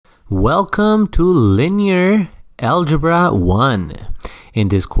Welcome to Linear Algebra 1. In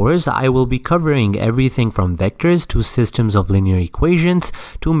this course, I will be covering everything from vectors to systems of linear equations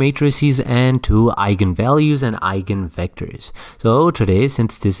to matrices and to eigenvalues and eigenvectors. So today,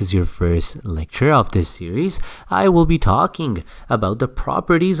 since this is your first lecture of this series, I will be talking about the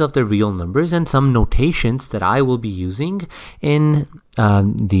properties of the real numbers and some notations that I will be using in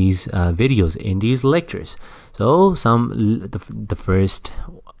these videos, in these lectures. So the first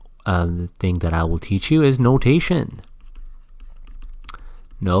thing that I will teach you is notation.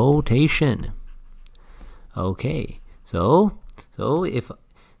 Okay, so if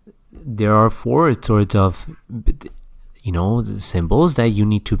there are four sorts of symbols that you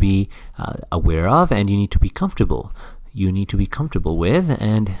need to be aware of and you need to be comfortable with,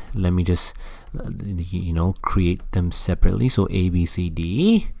 and let me just create them separately. So A, B, C,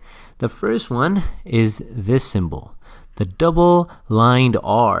 D. The first one is this symbol, the double-lined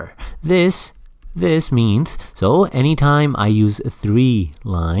R. This means, so anytime I use three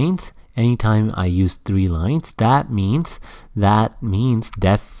lines, that means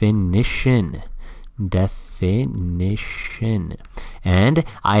definition. And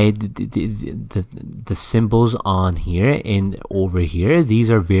the symbols on here and over here,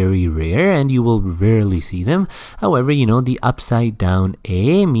 these are very rare and you will rarely see them. However, the upside down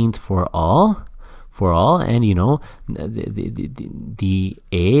A means for all, and the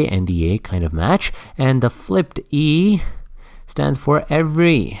A and the A kind of match, and the flipped E stands for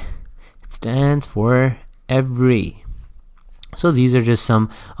every. So these are just some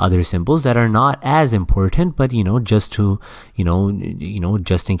other symbols that are not as important, but just to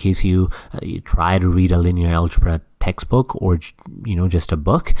just in case you try to read a linear algebra textbook or just a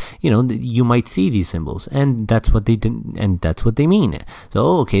book, you might see these symbols, and that's what they did, and that's what they mean.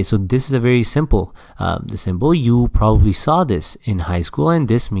 So okay, so this is a very simple the symbol. You probably saw this in high school, and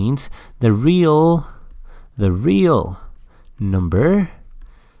this means the real number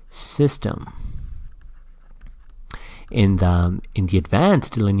system. In the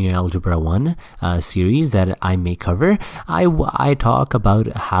advanced linear algebra 1 series that I may cover, I talk about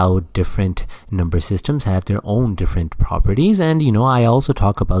how different number systems have their own different properties, and I also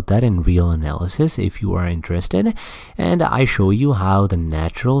talk about that in real analysis if you are interested, and I show you how the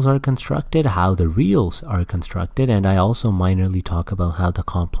naturals are constructed, how the reals are constructed, and I also minorly talk about how the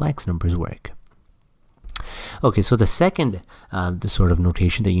complex numbers work. Okay, so the second the sort of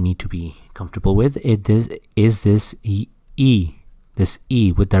notation that you need to be comfortable with is this E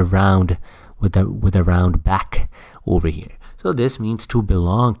with the round back over here. So this means to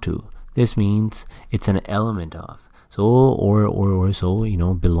belong to. This means it's an element of. So or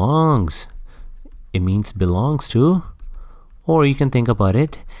belongs. It means belongs to, or you can think about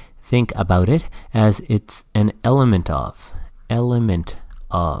it as it's an element of.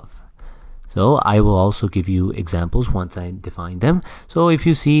 So I will also give you examples once I define them. So if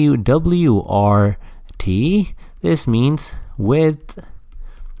you see WRT, this means with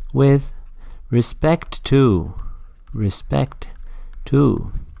respect to.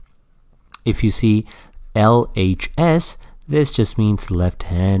 If you see LHS, this just means left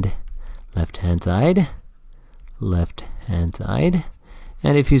hand side. And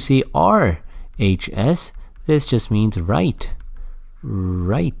if you see RHS, this just means right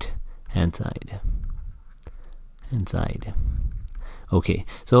hand side. Okay,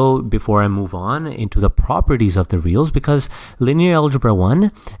 so before I move on into the properties of the reals, because linear algebra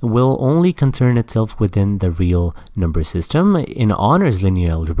 1 will only concern itself within the real number system. In honors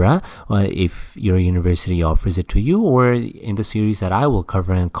linear algebra, if your university offers it to you, or in the series that I will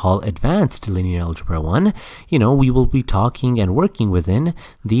cover and call advanced linear algebra 1, we will be talking and working within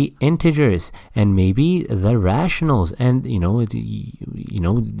the integers and maybe the rationals, and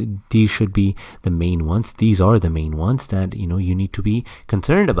these should be the main ones. These are the main ones that you need to be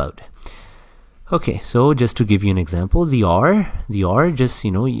concerned about. Okay, so just to give you an example, the R just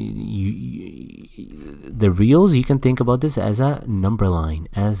the reals, you can think about this as a number line.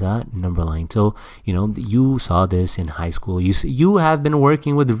 So you saw this in high school. You have been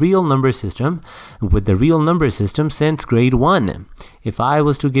working with the real number system since grade 1. If I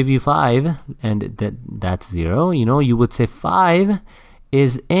was to give you 5 and that's 0, you would say 5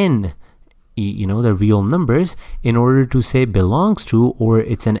 is in the real numbers. In order to say belongs to or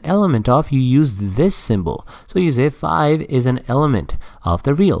it's an element of, you use this symbol. So you say 5 is an element of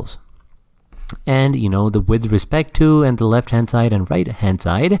the reals. And the with respect to and the left hand side and right hand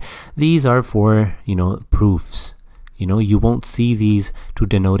side, these are for proofs. You won't see these to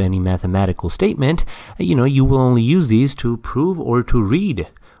denote any mathematical statement. You will only use these to prove or to read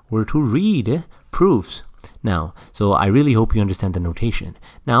proofs. Now, so I really hope you understand the notation.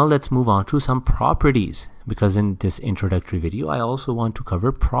 Now let's move on to some properties, because in this introductory video I also want to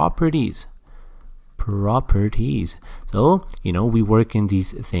cover properties. So, we work in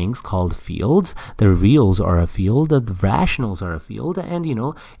these things called fields. The reals are a field, the rationals are a field, and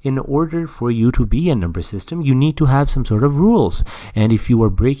in order for you to be a number system, you need to have some sort of rules. And if you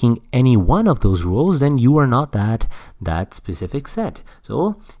are breaking any one of those rules, then you are not that specific set.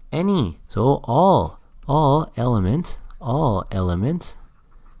 So all elements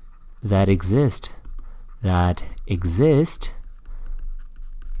that exist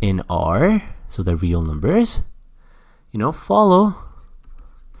in R, so the real numbers, follow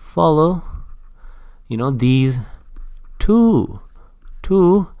these two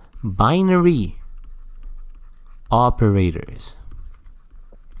binary operators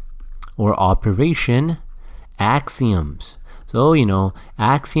or operation axioms. So,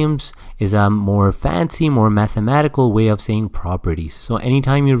 axioms is a more fancy, more mathematical way of saying properties. So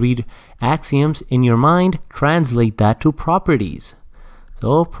anytime you read axioms in your mind, translate that to properties.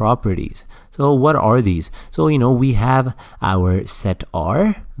 So properties. So what are these? So, we have our set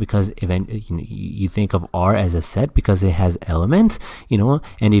R, because you think of R as a set because it has elements,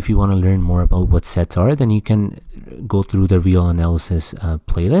 and if you want to learn more about what sets are, then you can go through the real analysis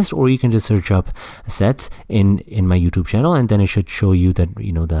playlist, or you can just search up sets in my YouTube channel, and then it should show you that,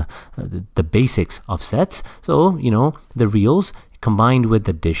 the basics of sets. So, the reals combined with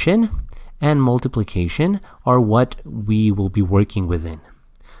addition and multiplication are what we will be working within.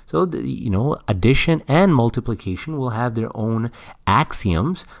 So, addition and multiplication will have their own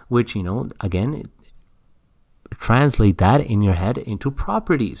axioms, which, again, translate that in your head into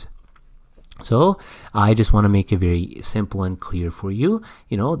properties. So, I just want to make it very simple and clear for you.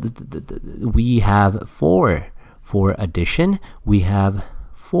 We have 4 for addition, we have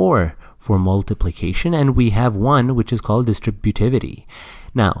 4 for multiplication, and we have 1 which is called distributivity.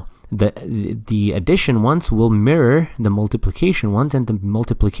 Now, the addition ones will mirror the multiplication ones, and the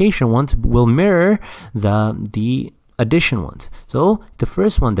multiplication ones will mirror the addition ones. So the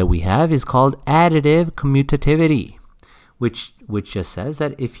first one that we have is called additive commutativity, which just says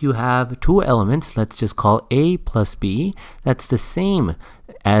that if you have 2 elements, let's just call A plus B, that's the same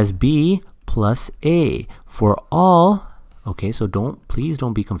as B plus A for all. Okay, so please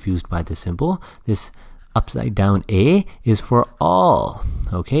don't be confused by this symbol. This upside down A is for all.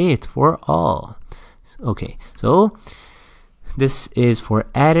 Okay, it's for all. Okay, so this is for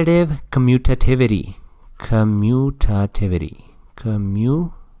additive commutativity. Commutativity.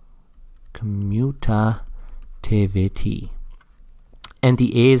 And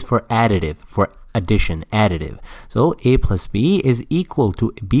the A is for additive, for addition, additive. So A plus B is equal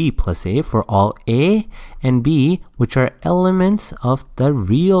to B plus A for all A and B, which are elements of the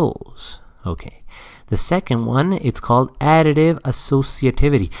reals. Okay. The second one, it's called additive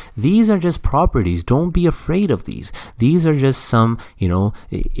associativity. These are just properties. Don't be afraid of these. These are just some,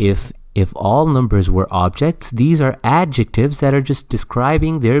 if all numbers were objects, these are adjectives that are just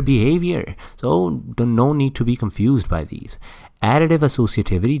describing their behavior. So no need to be confused by these. Additive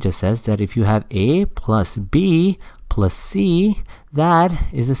associativity just says that if you have A plus B plus C, that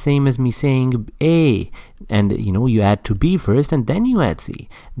is the same as me saying A, and you add to B first and then you add C.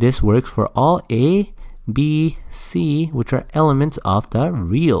 This works for all A, B, C, which are elements of the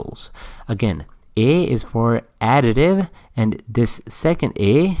reals. Again, A is for additive, and this second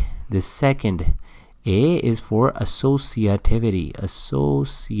A is for associativity.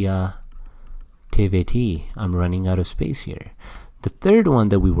 Associativity. I'm running out of space here. The third one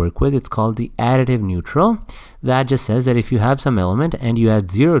that we work with, it's called the additive neutral. That just says that if you have some element and you add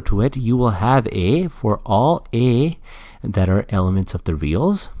 0 to it, you will have A for all A that are elements of the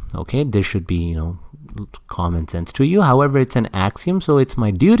reals. Okay, this should be, common sense to you. However, it's an axiom, so it's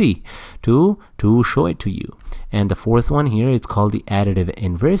my duty to show it to you. And the fourth one here, it's called the additive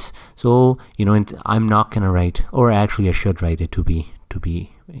inverse. So, I'm not going to write, or actually I should write it to be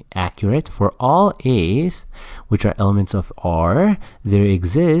accurate. For all A's, which are elements of R, there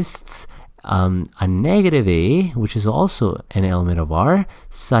exists a negative A, which is also an element of R,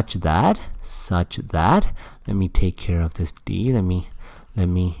 such that, let me take care of this D, let me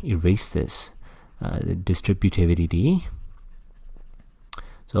erase this, distributivity D.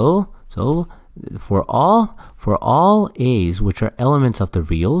 So for all A's, which are elements of the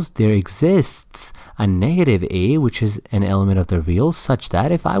reals, there exists a negative A, which is an element of the reals, such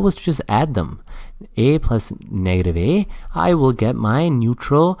that if I was to just add them, A plus negative A, I will get my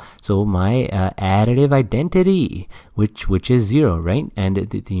neutral, so my additive identity, which is 0, right? And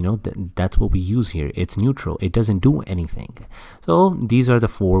that's what we use here. It's neutral. It doesn't do anything. So these are the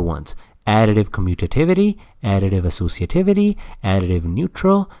 4 ones. Additive Commutativity, Additive Associativity, Additive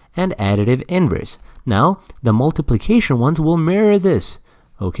Neutral, and Additive Inverse. Now, the multiplication ones will mirror this.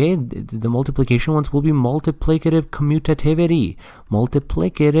 Okay, the multiplication ones will be Multiplicative Commutativity,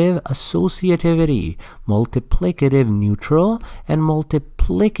 Multiplicative Associativity, Multiplicative Neutral, and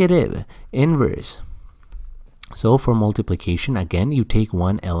Multiplicative Inverse. So for multiplication, again, you take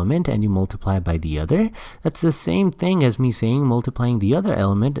one element and you multiply by the other. That's the same thing as me saying multiplying the other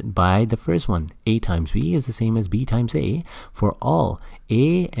element by the first one. A times B is the same as B times A. For all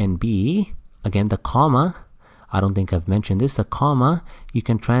A and B, again, the comma, I don't think I've mentioned this, the comma, you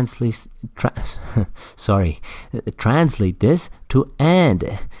can translate this to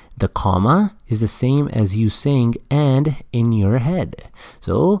and. The comma is the same as you saying and in your head.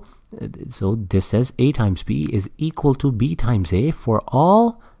 So this says A times B is equal to B times A for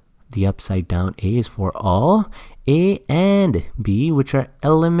all, the upside down A is for all A and B, which are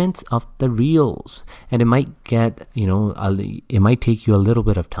elements of the reals. And it might get, it might take you a little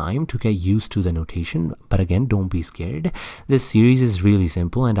bit of time to get used to the notation, but again, don't be scared. This series is really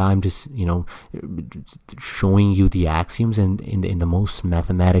simple, and I'm just, showing you the axioms in the most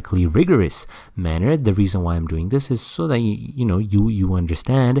mathematically rigorous manner. The reason why I'm doing this is so that you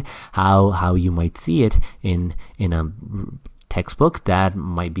understand how you might see it in a textbook that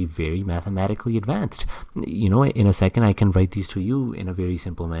might be very mathematically advanced. In a second I can write these to you in a very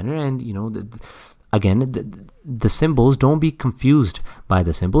simple manner, and again, the symbols, don't be confused by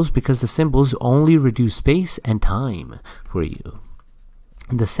the symbols, because the symbols only reduce space and time for you.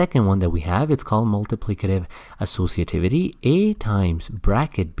 The second one that we have, it's called Multiplicative Associativity. A times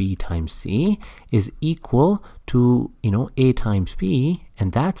bracket B times C is equal to, A times B,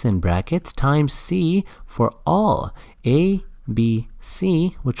 and that's in brackets, times C for all A, B,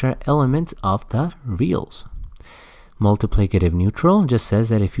 C, which are elements of the reals. Multiplicative neutral just says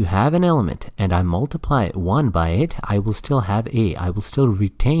that if you have an element and I multiply 1 by it, I will still have A. I will still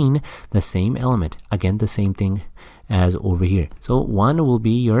retain the same element. Again, the same thing as over here. So 1 will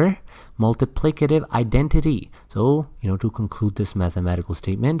be your multiplicative identity. So, to conclude this mathematical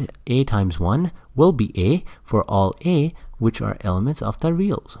statement, A times 1 will be A for all A, which are elements of the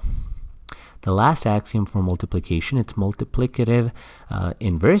reals. The last axiom for multiplication, it's multiplicative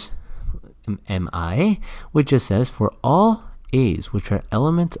inverse, MI, which just says for all A's, which are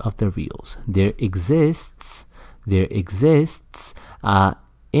elements of the reals, there exists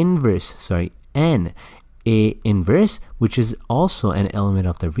N A inverse, which is also an element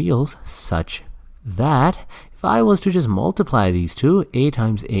of the reals, such that if I was to just multiply these two, A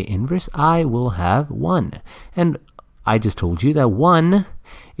times A inverse, I will have 1. And I just told you that 1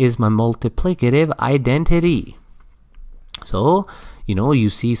 is my multiplicative identity. So, you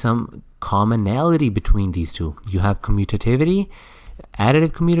see some commonality between these two. You have commutativity,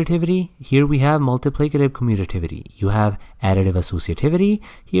 additive commutativity. Here we have multiplicative commutativity. You have additive associativity.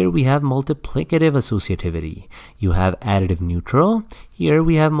 Here we have multiplicative associativity. You have additive neutral. Here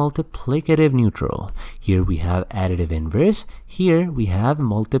we have multiplicative neutral. Here we have additive inverse. Here we have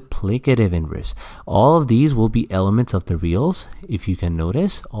multiplicative inverse. All of these will be elements of the reals. If you can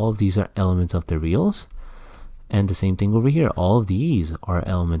notice, all of these are elements of the reals. And the same thing over here. All of these are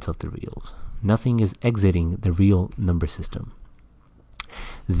elements of the reals. Nothing is exiting the real number system.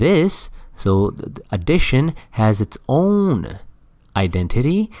 So addition has its own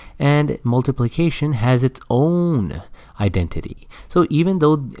identity and multiplication has its own identity. So even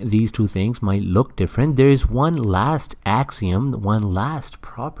though these two things might look different, there is one last axiom, one last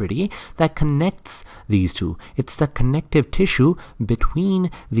property that connects these two. It's the connective tissue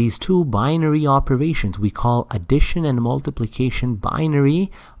between these two binary operations. We call addition and multiplication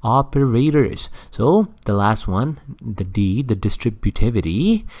binary operators. So the last one, the D, the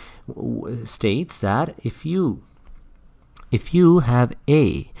distributivity, states that if you have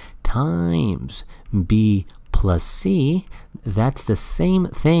A times B plus C, that's the same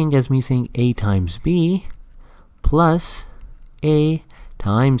thing as me saying A times B plus A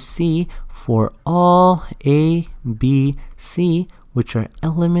times C for all A, B, C, which are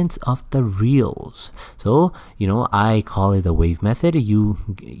elements of the reals. So, I call it the wave method. You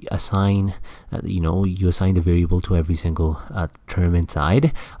assign, the variable to every single term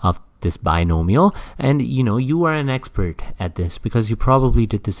inside of this binomial, and you are an expert at this because you probably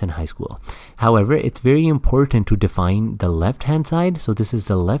did this in high school. However, it's very important to define the left hand side. So this is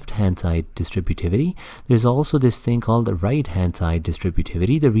the left hand side distributivity. There's also this thing called the right hand side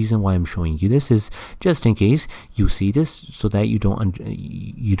distributivity. The reason why I'm showing you this is just in case you see this so that you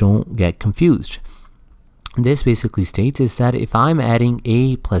don't get confused. this basically states is that if I'm adding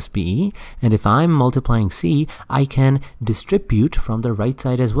a plus b and if I'm multiplying c, I can distribute from the right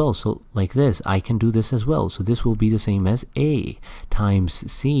side as well. So like this, I can do this as well. So this will be the same as a times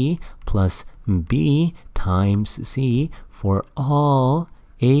c plus b times c for all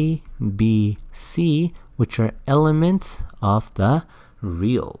a, b, c, which are elements of the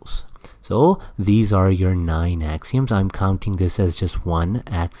reals. So these are your 9 axioms. I'm counting this as just one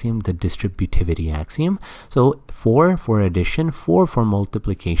axiom, the distributivity axiom. So 4 for addition, 4 for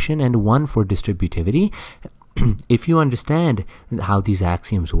multiplication, and 1 for distributivity. If you understand how these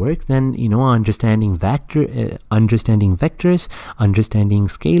axioms work, then understanding vectors, understanding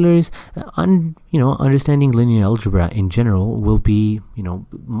scalars, understanding linear algebra in general will be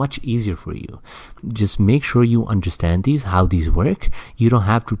much easier for you. Just make sure you understand how these work. You don't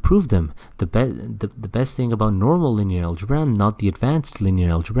have to prove them. The best thing about normal linear algebra, not the advanced linear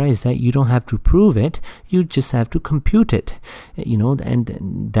algebra, is that you don't have to prove it. You just have to compute it.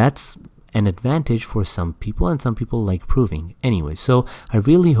 And that's an advantage for some people, and some people like proving. Anyway, so I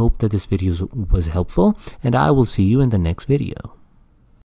really hope that this video was helpful, and I will see you in the next video.